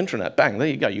 come on, intranet, bang, there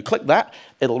you go. You click that,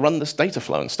 it'll run this data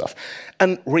flow and stuff.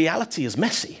 And reality is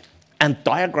messy. And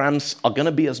diagrams are going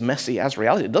to be as messy as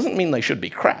reality. It doesn't mean they should be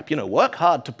crap. You know, work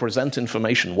hard to present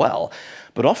information well,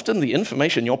 but often the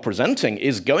information you're presenting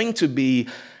is going to be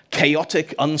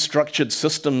chaotic, unstructured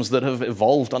systems that have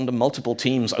evolved under multiple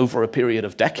teams over a period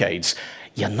of decades.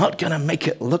 You're not going to make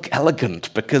it look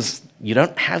elegant because you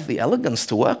don't have the elegance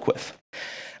to work with.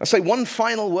 I'll say one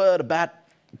final word about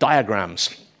diagrams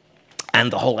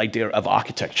and the whole idea of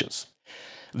architectures.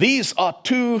 These are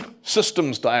two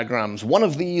systems diagrams. One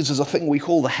of these is a thing we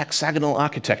call the hexagonal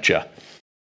architecture.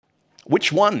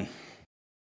 Which one?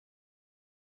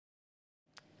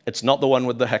 It's not the one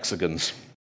with the hexagons.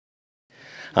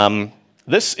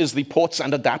 This is the ports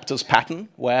and adapters pattern,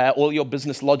 where all your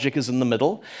business logic is in the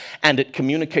middle, and it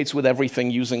communicates with everything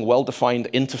using well-defined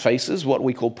interfaces, what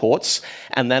we call ports,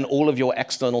 and then all of your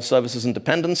external services and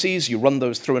dependencies, you run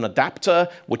those through an adapter,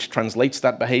 which translates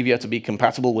that behavior to be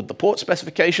compatible with the port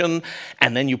specification,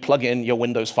 and then you plug in your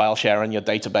Windows file share and your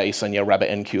database and your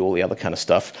RabbitMQ, all the other kind of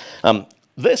stuff.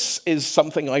 This is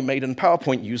something I made in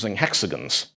PowerPoint using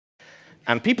hexagons.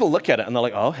 And people look at it and they're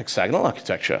like, oh, hexagonal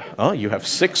architecture. Oh, you have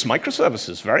 6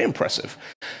 microservices. Very impressive.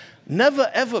 Never,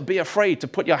 ever be afraid to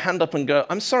put your hand up and go,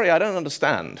 I'm sorry, I don't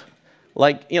understand.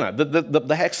 Like, you know,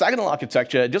 the hexagonal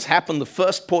architecture, it just happened the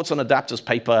first ports and adapters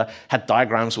paper had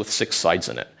diagrams with 6 sides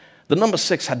in it. The number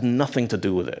 6 had nothing to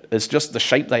do with it. It's just the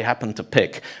shape they happened to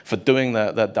pick for doing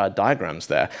the diagrams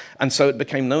there. And so it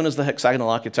became known as the hexagonal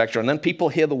architecture. And then people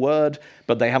hear the word,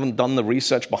 but they haven't done the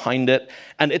research behind it.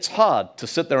 And it's hard to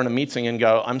sit there in a meeting and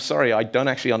go, I'm sorry, I don't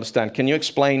actually understand. Can you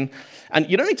explain? And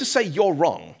you don't need to say you're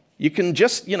wrong. You can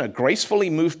just, you know,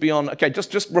 gracefully move beyond, okay,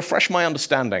 just refresh my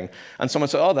understanding. And someone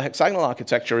said, oh, the hexagonal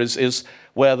architecture is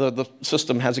where the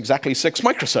system has exactly 6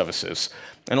 microservices.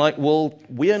 And like, well,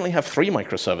 we only have 3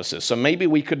 microservices, so maybe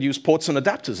we could use ports and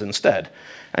adapters instead.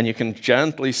 And you can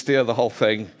gently steer the whole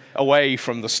thing away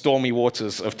from the stormy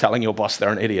waters of telling your boss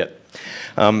they're an idiot.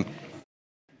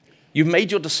 You've made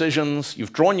your decisions,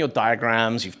 you've drawn your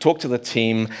diagrams, you've talked to the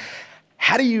team.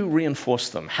 How do you reinforce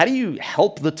them? How do you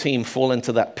help the team fall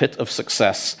into that pit of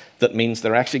success that means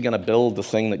they're actually going to build the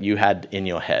thing that you had in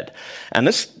your head? And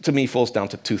this, to me, falls down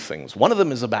to 2 things. One of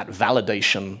them is about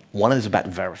validation. One is about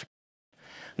verification.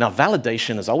 Now,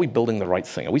 validation is, are we building the right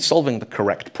thing? Are we solving the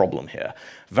correct problem here?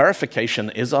 Verification,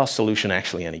 is our solution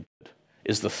actually any good?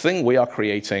 Is the thing we are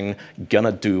creating going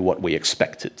to do what we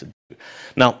expect it to do?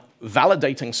 Now,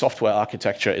 validating software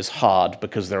architecture is hard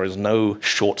because there is no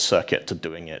short circuit to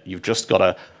doing it. You've just got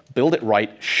to build it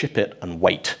right, ship it, and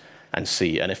wait and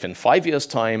see. And if in 5 years'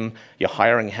 time you're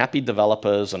hiring happy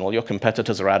developers and all your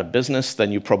competitors are out of business,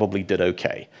 then you probably did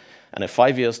okay. And if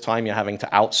 5 years' time you're having to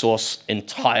outsource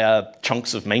entire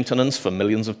chunks of maintenance for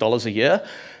millions of dollars a year,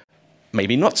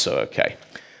 maybe not so okay.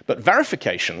 But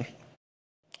verification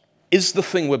is the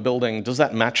thing we're building, does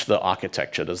that match the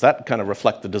architecture? Does that kind of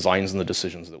reflect the designs and the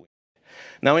decisions that we make?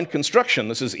 Now, in construction,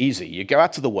 this is easy. You go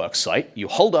out to the work site, you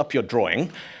hold up your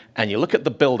drawing, and you look at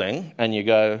the building, and you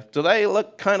go, do they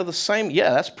look kind of the same?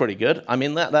 Yeah, that's pretty good. I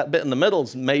mean, that bit in the middle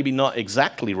is maybe not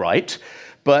exactly right,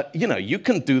 but you know, you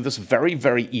can do this very,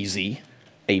 very easy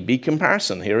A/B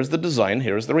comparison. Here is the design,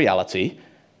 here is the reality.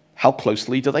 How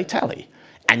closely do they tally?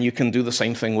 And you can do the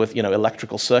same thing with, you know,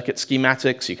 electrical circuit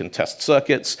schematics. You can test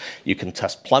circuits. You can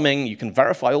test plumbing. You can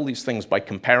verify all these things by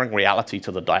comparing reality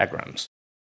to the diagrams.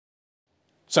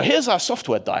 So here's our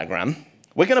software diagram.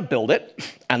 We're going to build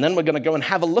it, and then we're going to go and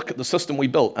have a look at the system we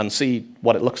built and see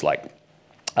what it looks like.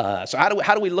 So how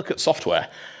do we look at software?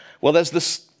 Well, there's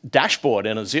this dashboard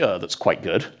in Azure that's quite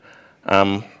good.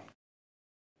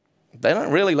 They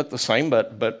don't really look the same,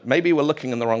 but maybe we're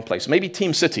looking in the wrong place. Maybe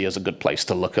TeamCity is a good place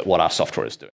to look at what our software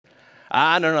is doing.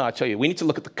 No, I tell you, we need to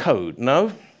look at the code.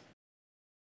 No?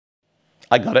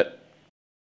 I got it.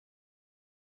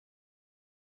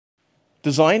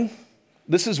 Design.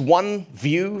 This is one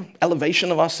view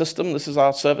elevation of our system. This is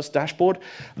our service dashboard.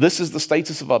 This is the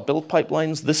status of our build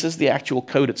pipelines. This is the actual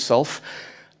code itself.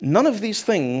 None of these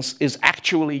things is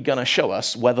actually going to show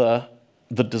us whether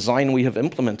the design we have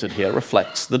implemented here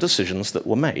reflects the decisions that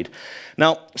were made.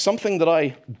 Now, something that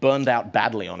I burned out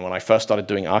badly on when I first started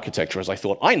doing architecture is I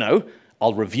thought, I know,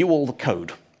 I'll review all the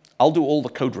code. I'll do all the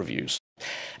code reviews.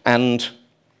 And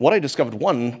what I discovered,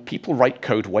 one, people write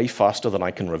code way faster than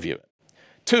I can review it.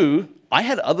 Two, I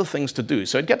had other things to do.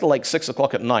 So I'd get to like 6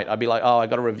 o'clock at night. I'd be like, oh, I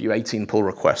got to review 18 pull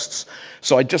requests.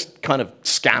 So I'd just kind of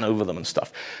scan over them and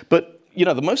stuff. But you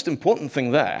know, the most important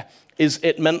thing there is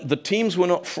it meant the teams were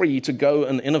not free to go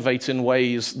and innovate in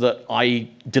ways that I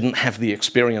didn't have the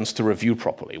experience to review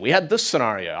properly. We had this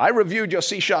scenario. I reviewed your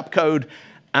C# code,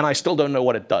 and I still don't know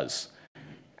what it does.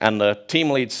 And the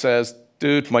team lead says,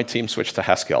 dude, my team switched to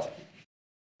Haskell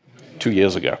 2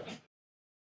 years ago.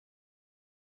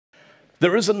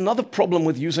 There is another problem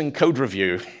with using code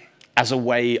review as a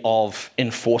way of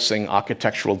enforcing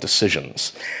architectural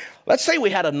decisions. Let's say we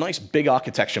had a nice big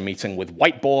architecture meeting with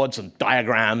whiteboards and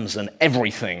diagrams and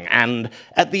everything, and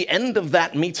at the end of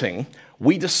that meeting,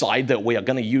 we decide that we are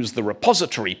going to use the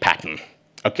repository pattern,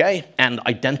 okay, and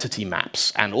identity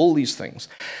maps and all these things.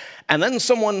 And then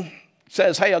someone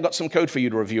says, hey, I've got some code for you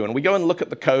to review, and we go and look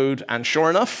at the code, and sure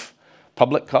enough,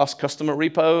 public class customer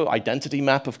repo, identity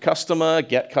map of customer,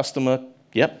 get customer,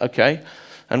 yep, okay,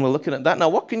 and we're looking at that. Now,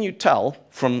 what can you tell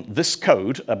from this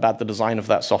code about the design of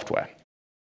that software?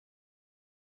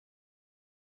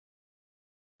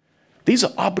 These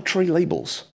are arbitrary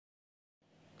labels.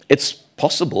 It's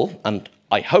possible, and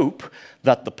I hope,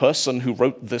 that the person who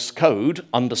wrote this code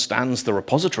understands the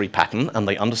repository pattern and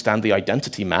they understand the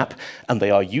identity map, and they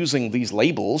are using these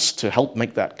labels to help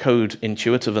make that code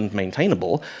intuitive and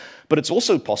maintainable. But it's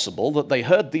also possible that they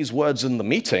heard these words in the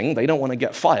meeting, they don't want to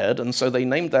get fired, and so they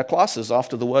named their classes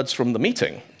after the words from the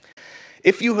meeting.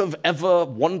 If you have ever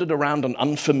wandered around an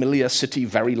unfamiliar city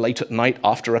very late at night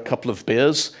after a couple of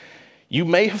beers, you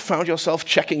may have found yourself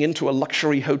checking into a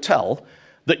luxury hotel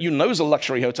that you know is a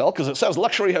luxury hotel because it says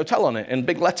luxury hotel on it in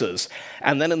big letters.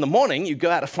 And then in the morning, you go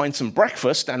out to find some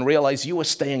breakfast and realize you were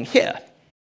staying here.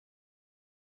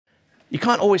 You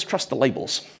can't always trust the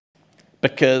labels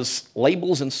because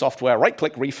labels in software,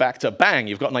 right-click, refactor, bang,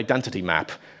 you've got an identity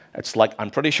map. It's like, I'm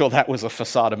pretty sure that was a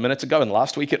facade a minute ago, and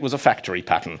last week it was a factory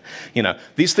pattern. You know,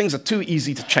 these things are too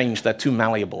easy to change, they're too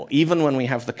malleable. Even when we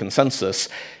have the consensus,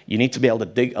 you need to be able to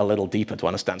dig a little deeper to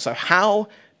understand. So how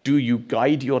do you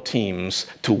guide your teams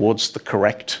towards the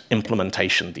correct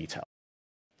implementation detail?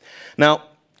 Now,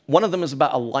 one of them is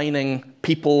about aligning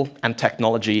people and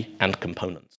technology and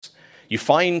components. You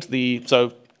find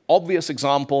so obvious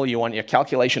example, you want your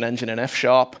calculation engine in F#,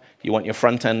 you want your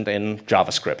front end in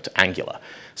JavaScript, Angular.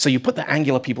 So you put the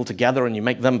Angular people together and you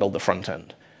make them build the front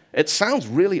end. It sounds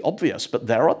really obvious, but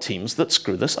there are teams that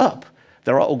screw this up.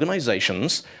 There are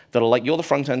organizations that are like, you're the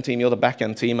front end team, you're the back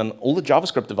end team, and all the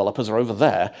JavaScript developers are over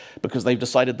there because they've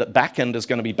decided that back end is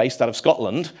going to be based out of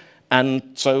Scotland, and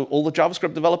so all the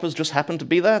JavaScript developers just happen to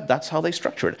be there. That's how they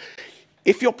structure it.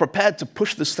 If you're prepared to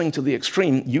push this thing to the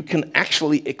extreme, you can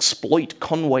actually exploit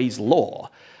Conway's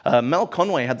law. Mel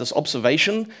Conway had this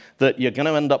observation that you're going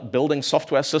to end up building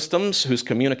software systems whose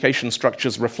communication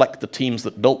structures reflect the teams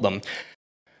that built them.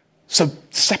 So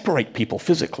separate people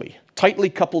physically.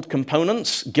 Tightly coupled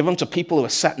components, give them to people who are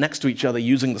sat next to each other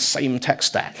using the same tech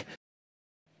stack.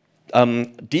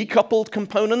 Decoupled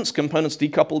components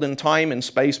decoupled in time and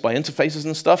space by interfaces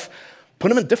and stuff, put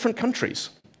them in different countries.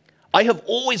 I have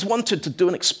always wanted to do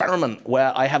an experiment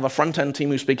where I have a front-end team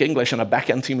who speak English and a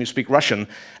back-end team who speak Russian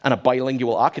and a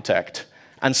bilingual architect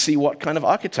and see what kind of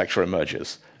architecture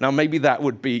emerges. Now, maybe that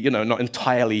would be, not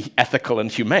entirely ethical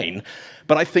and humane,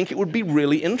 but I think it would be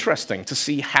really interesting to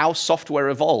see how software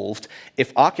evolved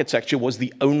if architecture was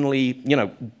the only,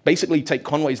 basically take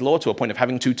Conway's law to a point of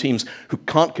having two teams who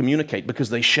can't communicate because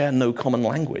they share no common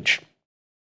language.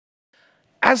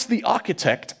 As the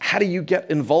architect, how do you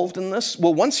get involved in this?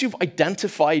 Well, once you've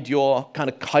identified your kind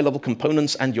of high-level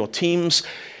components and your teams,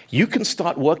 you can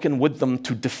start working with them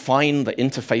to define the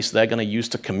interface they're going to use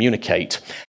to communicate.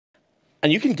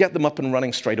 And you can get them up and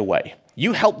running straight away.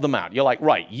 You help them out. You're like,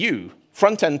 right, you,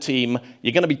 front-end team,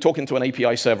 you're going to be talking to an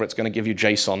API server. It's going to give you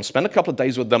JSON. Spend a couple of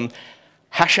days with them.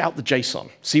 Hash out the JSON.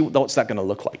 See what's that going to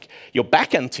look like. Your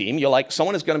back-end team, you're like,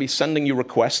 someone is going to be sending you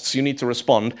requests. You need to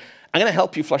respond. I'm going to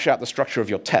help you flesh out the structure of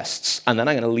your tests, and then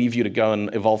I'm going to leave you to go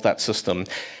and evolve that system.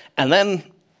 And then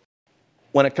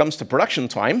when it comes to production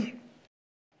time,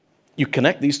 You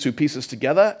connect these two pieces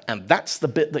together, and that's the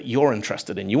bit that you're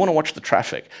interested in. You want to watch the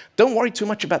traffic. Don't worry too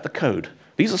much about the code.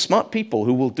 These are smart people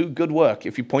who will do good work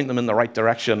if you point them in the right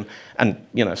direction and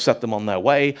set them on their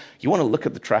way. You want to look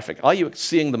at the traffic. Are you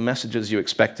seeing the messages you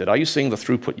expected? Are you seeing the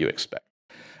throughput you expect?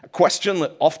 A question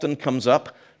that often comes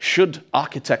up, should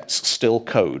architects still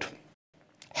code?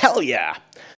 Hell yeah!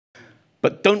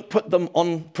 But don't put them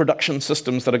on production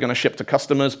systems that are going to ship to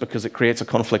customers because it creates a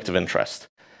conflict of interest.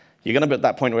 You're going to be at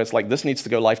that point where it's like, this needs to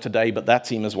go live today, but that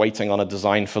team is waiting on a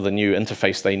design for the new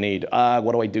interface they need.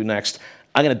 What do I do next?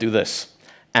 I'm going to do this.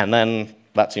 And then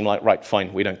that team like, right,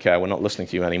 fine, we don't care. We're not listening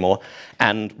to you anymore.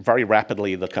 And very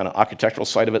rapidly, the kind of architectural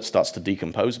side of it starts to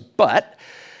decompose. But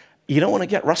you don't want to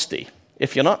get rusty.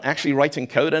 If you're not actually writing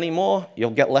code anymore,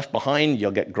 you'll get left behind, you'll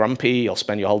get grumpy, you'll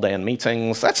spend your whole day in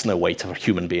meetings. That's no way for a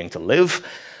human being to live.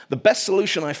 The best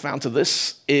solution I found to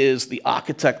this is the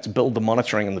architects build the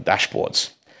monitoring and the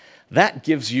dashboards. That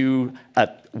gives you a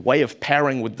way of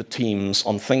pairing with the teams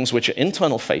on things which are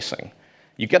internal facing.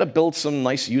 You get to build some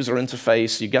nice user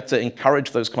interface. You get to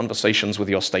encourage those conversations with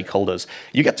your stakeholders.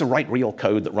 You get to write real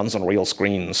code that runs on real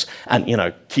screens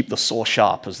and keep the saw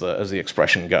sharp, as the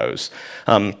expression goes.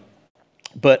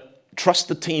 But trust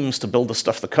the teams to build the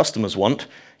stuff the customers want.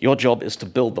 Your job is to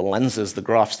build the lenses, the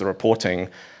graphs, the reporting.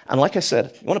 And like I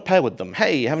said, you want to pair with them.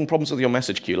 Hey, you're having problems with your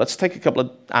message queue. Let's take a couple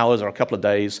of hours or a couple of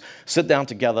days, sit down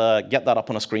together, get that up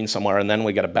on a screen somewhere, and then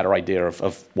we get a better idea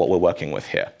of what we're working with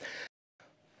here.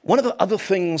 One of the other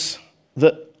things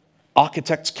that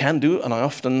architects can do, and I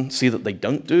often see that they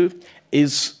don't do,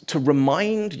 is to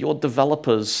remind your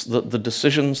developers that the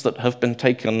decisions that have been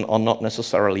taken are not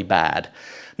necessarily bad.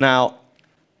 Now,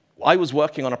 I was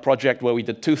working on a project where we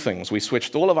did two things. We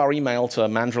switched all of our email to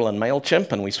Mandrill and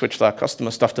MailChimp, and we switched our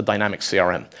customer stuff to Dynamics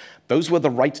CRM. Those were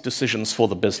the right decisions for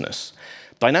the business.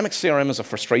 Dynamics CRM is a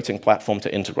frustrating platform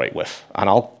to integrate with, and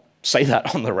I'll say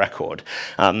that on the record.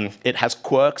 It has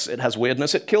quirks, it has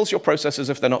weirdness, it kills your processes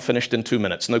if they're not finished in 2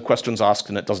 minutes. No questions asked,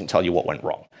 and it doesn't tell you what went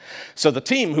wrong. So the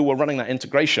team who were running that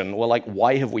integration were like,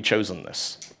 why have we chosen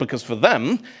this? Because for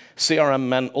them, CRM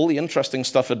meant all the interesting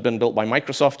stuff had been built by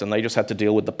Microsoft, and they just had to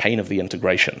deal with the pain of the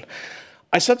integration.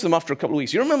 I said to them after a couple of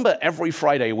weeks, you remember every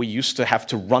Friday we used to have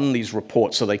to run these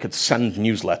reports so they could send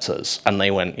newsletters? And they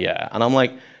went, yeah. And I'm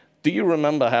like, do you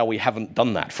remember how we haven't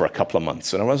done that for a couple of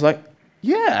months? And I was like,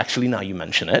 yeah, actually, now you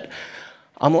mention it.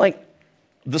 I'm like,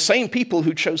 the same people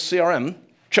who chose CRM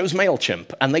chose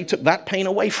MailChimp, and they took that pain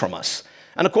away from us.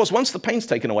 And of course, once the pain's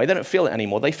taken away, they don't feel it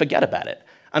anymore. They forget about it.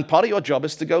 And part of your job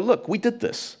is to go, look, we did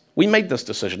this. We made this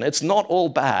decision. It's not all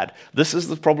bad. This is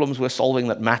the problems we're solving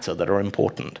that matter, that are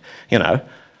important,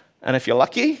 And if you're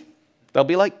lucky, they'll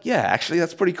be like, yeah, actually,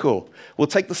 that's pretty cool. We'll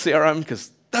take the CRM because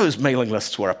those mailing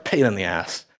lists were a pain in the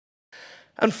ass.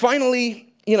 And finally,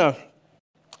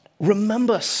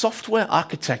 remember, software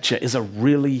architecture is a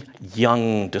really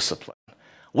young discipline.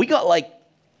 We got like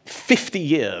 50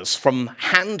 years from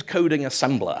hand-coding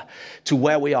assembler to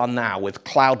where we are now with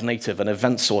cloud native and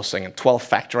event sourcing and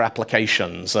 12-factor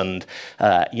applications and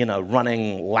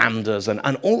running lambdas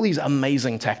and all these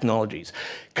amazing technologies.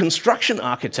 Construction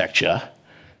architecture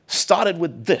started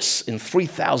with this in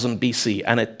 3000 BC,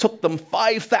 and it took them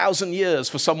 5,000 years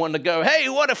for someone to go, hey,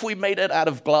 what if we made it out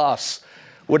of glass?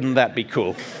 Wouldn't that be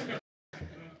cool?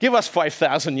 Give us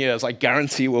 5,000 years, I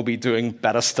guarantee we'll be doing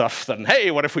better stuff than, hey,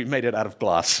 what if we made it out of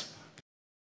glass?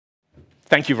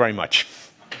 Thank you very much.